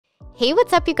Hey,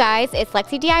 what's up you guys? It's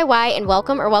Lexi DIY and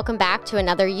welcome back to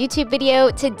another YouTube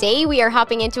video. Today we are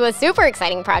hopping into a super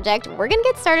exciting project. We're gonna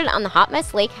get started on the Hot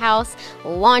Mess Lake House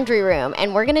laundry room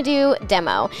and we're gonna do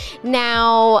demo.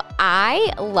 Now,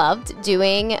 I loved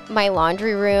doing my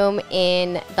laundry room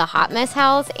in the Hot Mess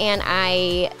house, and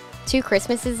I 2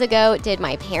 Christmases ago did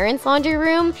my parents' laundry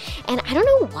room, and I don't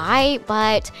know why,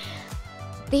 but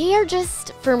they are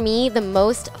just, for me, the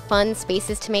most fun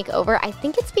spaces to make over. I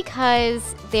think it's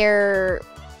because they're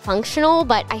functional,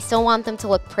 but I still want them to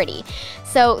look pretty.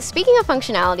 So speaking of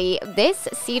functionality, this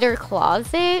cedar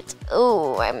closet,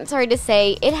 oh, I'm sorry to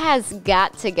say, it has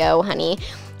got to go, honey.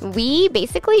 We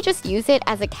basically just use it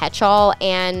as a catch-all,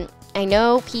 and I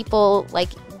know people like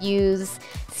use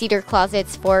cedar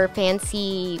closets for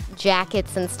fancy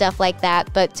jackets and stuff like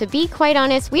that, but to be quite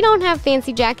honest, we don't have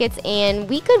fancy jackets and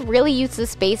we could really use the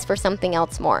space for something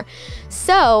else more.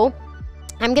 So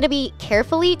I'm gonna be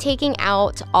carefully taking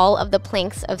out all of the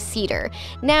planks of cedar.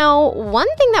 Now, one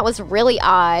thing that was really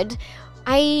odd,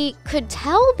 I could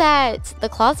tell that the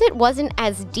closet wasn't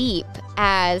as deep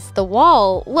as the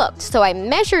wall looked. So I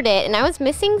measured it and I was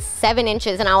missing 7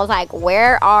 inches, and I was like,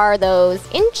 where are those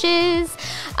inches?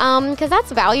 Because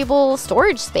that's valuable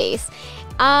storage space.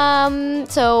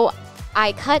 So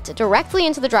I cut directly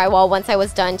into the drywall once I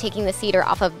was done taking the cedar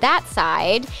off of that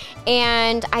side,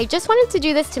 and I just wanted to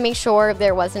do this to make sure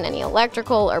there wasn't any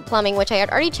electrical or plumbing, which I had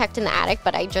already checked in the attic,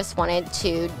 but I just wanted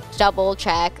to double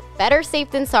check. Better safe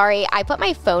than sorry. I put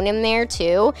my phone in there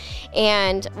too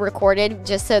and recorded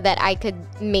just so that I could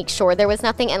make sure there was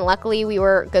nothing, and luckily we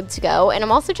were good to go. And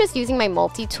I'm also just using my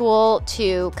multi-tool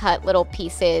to cut little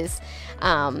pieces,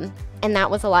 and that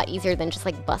was a lot easier than just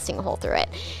like busting a hole through it.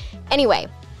 Anyway,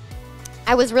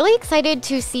 I was really excited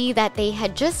to see that they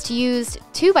had just used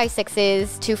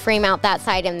 2x6s to frame out that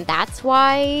side, and that's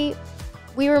why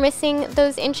we were missing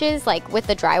those inches, like with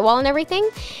the drywall and everything.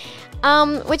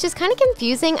 Which is kind of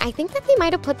confusing. I think that they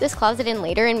might have put this closet in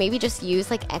later and maybe just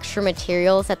used like extra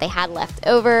materials that they had left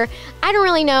over. I don't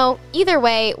really know. Either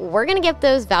way, we're gonna get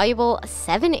those valuable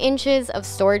 7 inches of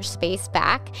storage space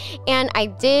back. And I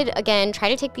did, again, try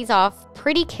to take these off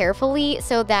pretty carefully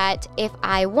so that if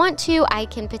I want to, I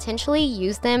can potentially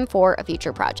use them for a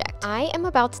future project. I am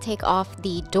about to take off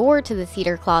the door to the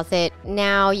cedar closet.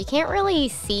 Now, you can't really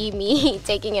see me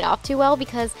taking it off too well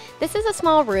because this is a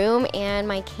small room and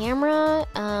my camera,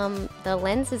 the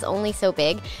lens is only so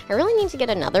big. I really need to get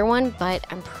another one, but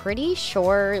I'm pretty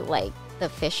sure like the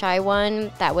fisheye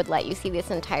one that would let you see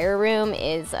this entire room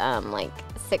is like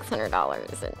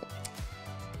 $600, and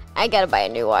I gotta buy a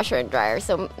new washer and dryer,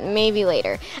 so maybe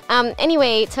later.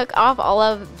 Anyway, took off all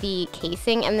of the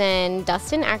casing, and then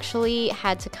Dustin actually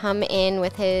had to come in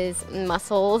with his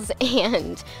muscles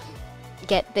and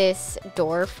get this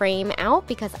door frame out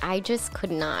because I just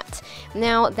could not.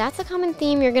 Now, that's a common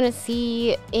theme you're gonna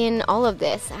see in all of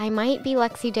this. I might be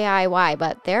Lexi DIY,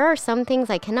 but there are some things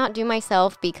I cannot do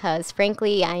myself because,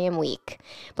 frankly, I am weak.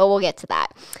 But we'll get to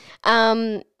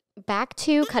that. Back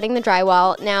to cutting the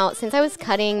drywall. Now, since I was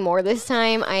cutting more this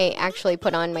time, I actually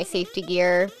put on my safety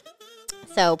gear.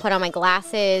 So put on my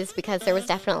glasses because there was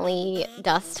definitely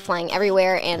dust flying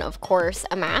everywhere, and of course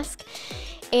a mask.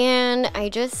 And I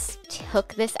just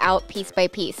took this out piece by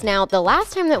piece. Now, the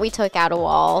last time that we took out a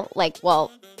wall,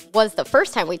 was the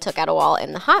first time we took out a wall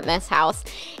in the Hot Mess house,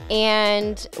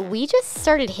 and we just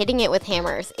started hitting it with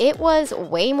hammers. It was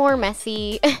way more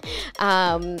messy.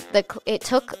 It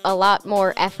took a lot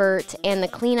more effort, and the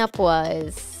cleanup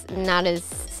was not as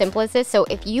simple as this. So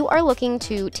if you are looking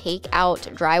to take out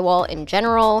drywall in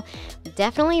general,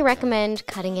 definitely recommend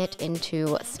cutting it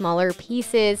into smaller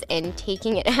pieces and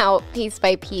taking it out piece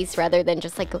by piece rather than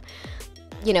just like,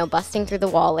 you know, busting through the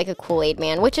wall like a Kool-Aid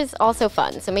man, which is also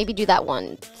fun. So maybe do that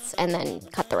once and then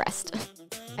cut the rest.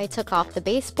 I took off the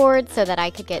baseboard so that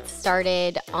I could get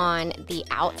started on the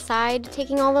outside,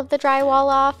 taking all of the drywall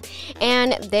off.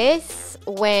 And this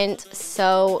went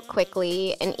so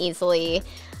quickly and easily.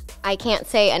 I can't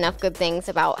say enough good things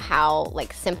about how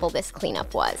like simple this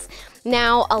cleanup was.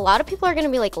 Now, a lot of people are gonna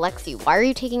be like, Lexi, why are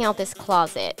you taking out this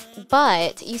closet?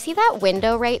 But you see that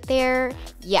window right there?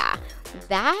 Yeah,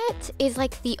 that is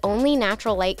like the only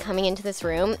natural light coming into this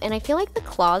room. And I feel like the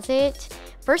closet,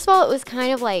 first of all, it was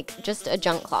kind of like just a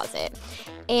junk closet.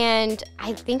 And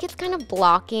I think it's kind of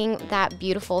blocking that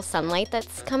beautiful sunlight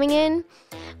that's coming in.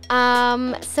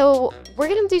 So we're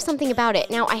gonna do something about it.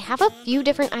 Now, I have a few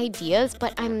different ideas,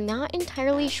 but I'm not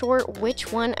entirely sure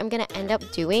which one I'm gonna end up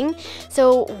doing.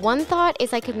 So one thought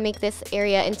is I could make this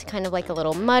area into kind of like a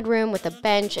little mud room with a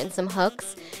bench and some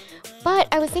hooks. But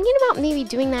I was thinking about maybe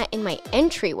doing that in my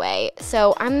entryway,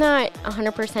 so I'm not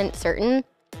 100% certain.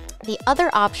 The other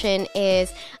option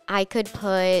is I could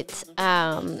put,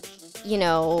 you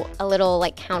know, a little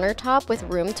like countertop with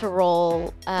room to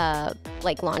roll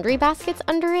like laundry baskets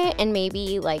under it, and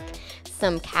maybe like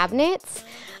some cabinets.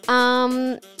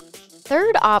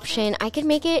 Third option, I could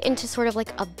make it into sort of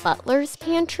like a butler's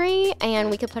pantry, and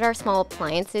we could put our small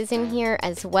appliances in here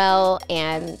as well,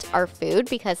 and our food,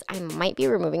 because I might be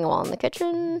removing a wall in the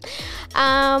kitchen.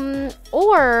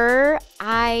 Or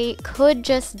I could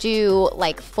just do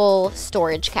like full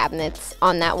storage cabinets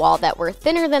on that wall that were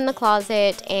thinner than the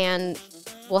closet, and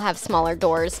we'll have smaller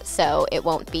doors so it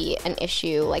won't be an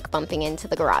issue like bumping into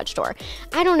the garage door.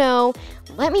 I don't know.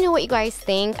 Let me know what you guys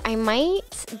think. I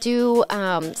might do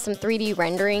some 3D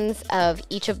renderings of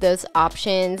each of those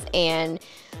options and,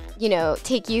 you know,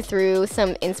 take you through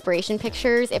some inspiration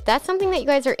pictures. If that's something that you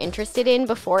guys are interested in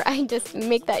before I just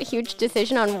make that huge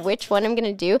decision on which one I'm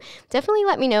gonna do, definitely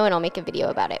let me know and I'll make a video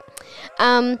about it.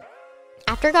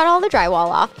 After I got all the drywall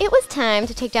off, it was time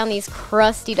to take down these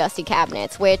crusty, dusty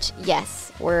cabinets, which,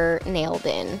 yes, were nailed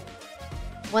in.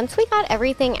 Once we got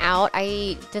everything out,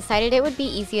 I decided it would be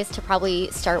easiest to probably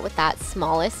start with that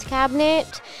smallest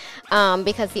cabinet,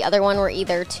 because the other one were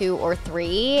either 2 or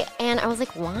 3, and I was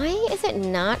like, why is it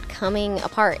not coming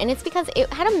apart? And it's because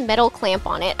it had a metal clamp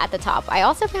on it at the top. I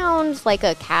also found like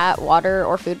a cat water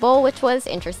or food bowl, which was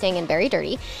interesting and very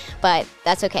dirty, but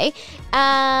that's okay.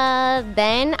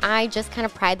 Then I just kind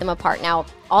of pried them apart. Now,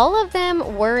 all of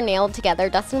them were nailed together.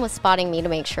 Dustin was spotting me to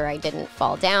make sure I didn't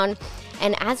fall down.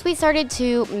 And as we started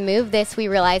to move this, we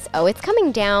realized, oh, it's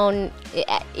coming down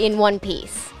in one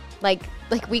piece. Like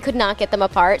we could not get them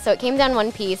apart. So it came down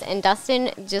one piece, and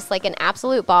Dustin, just like an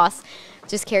absolute boss,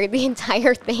 just carried the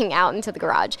entire thing out into the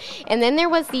garage. And then there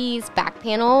was these back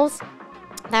panels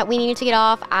that we needed to get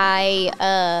off.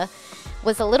 I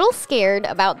was a little scared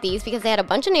about these because they had a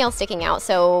bunch of nails sticking out,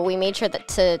 so we made sure that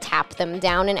to tap them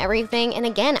down and everything. And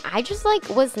again, I just like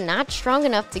was not strong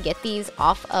enough to get these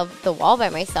off of the wall by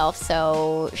myself,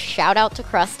 so shout out to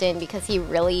Crustin because he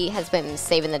really has been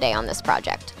saving the day on this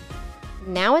project.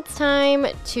 Now it's time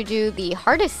to do the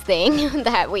hardest thing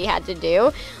that we had to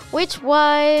do, which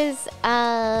was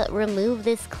remove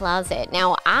this closet.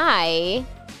 Now, I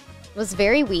was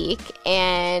very weak,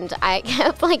 and I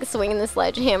kept like swinging the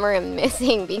sledgehammer and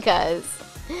missing because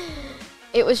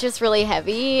it was just really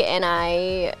heavy, and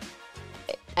I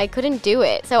couldn't do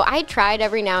it. So I tried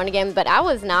every now and again, but I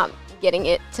was not getting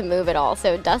it to move at all.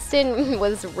 So Dustin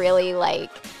was really like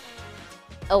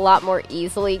a lot more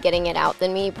easily getting it out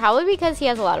than me, probably because he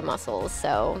has a lot of muscles.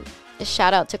 So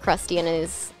shout out to Krusty and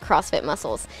his CrossFit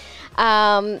muscles.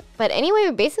 But anyway,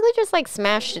 we basically just like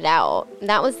smashed it out.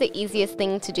 That was the easiest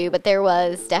thing to do, but there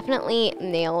was definitely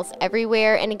nails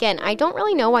everywhere. And again, I don't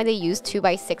really know why they used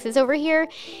 2x6s over here.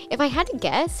 If I had to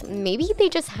guess, maybe they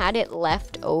just had it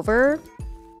left over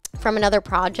from another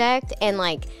project and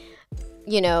like,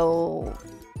 you know,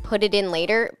 put it in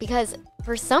later, because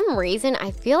for some reason,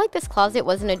 I feel like this closet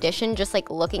was an addition just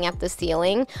like looking at the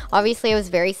ceiling. Obviously, I was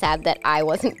very sad that I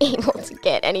wasn't able to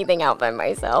get anything out by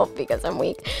myself because I'm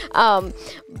weak.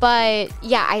 But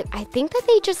yeah, I think that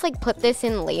they just like put this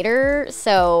in later,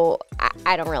 so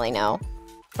I don't really know.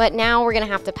 But now we're going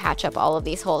to have to patch up all of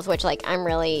these holes, which like I'm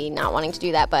really not wanting to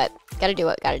do that, but gotta do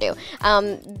what gotta do.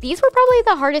 These were probably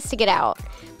the hardest to get out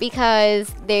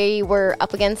because they were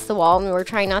up against the wall and we were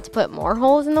trying not to put more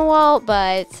holes in the wall,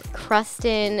 but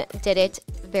Crustin did it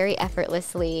very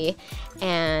effortlessly,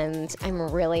 and I'm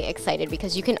really excited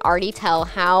because you can already tell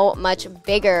how much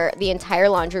bigger the entire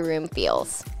laundry room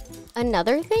feels.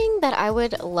 Another thing that I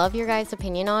would love your guys'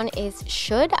 opinion on is,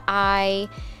 should I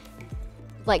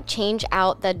like change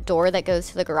out the door that goes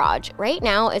to the garage? Right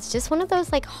now it's just one of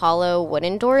those like hollow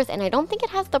wooden doors, and I don't think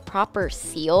it has the proper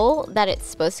seal that it's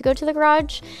supposed to go to the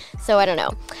garage, so I don't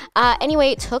know.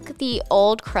 Anyway, took the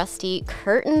old crusty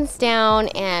curtains down,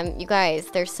 and you guys,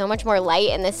 there's so much more light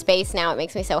in this space now. It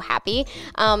makes me so happy.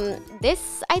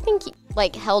 This I think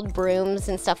like held brooms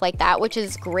and stuff like that, which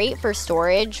is great for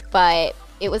storage, but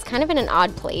it was kind of in an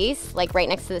odd place, like right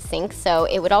next to the sink, so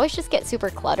it would always just get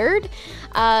super cluttered.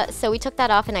 So we took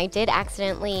that off, and I did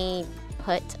accidentally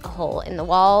put a hole in the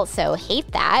wall, so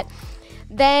hate that.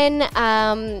 Then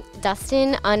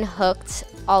Dustin unhooked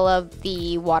all of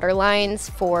the water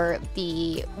lines for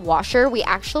the washer. We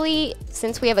actually,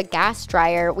 since we have a gas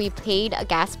dryer, we paid a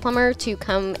gas plumber to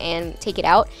come and take it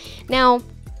out. Now,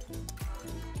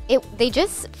 they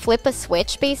just flip a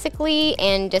switch basically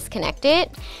and disconnect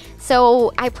it.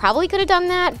 So I probably could have done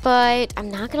that, but I'm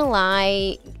not gonna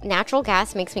lie, natural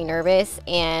gas makes me nervous,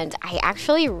 and I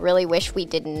actually really wish we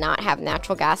did not have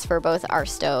natural gas for both our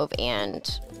stove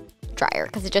and dryer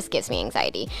because it just gives me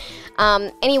anxiety.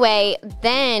 Anyway,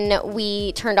 then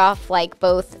we turned off like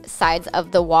both sides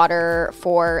of the water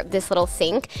for this little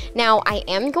sink. Now I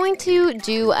am going to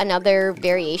do another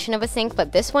variation of a sink,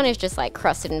 but this one is just like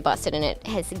crusted and busted and it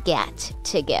has got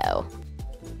to go.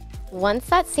 Once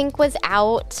that sink was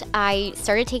out, I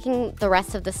started taking the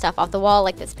rest of the stuff off the wall,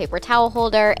 like this paper towel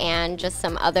holder and just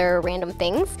some other random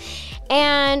things.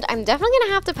 And I'm definitely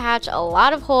gonna have to patch a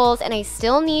lot of holes, and I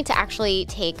still need to actually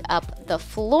take up the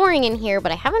flooring in here,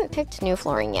 but I haven't picked new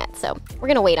flooring yet, so we're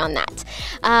gonna wait on that.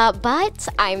 But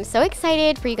I'm so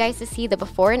excited for you guys to see the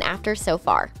before and after so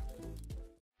far.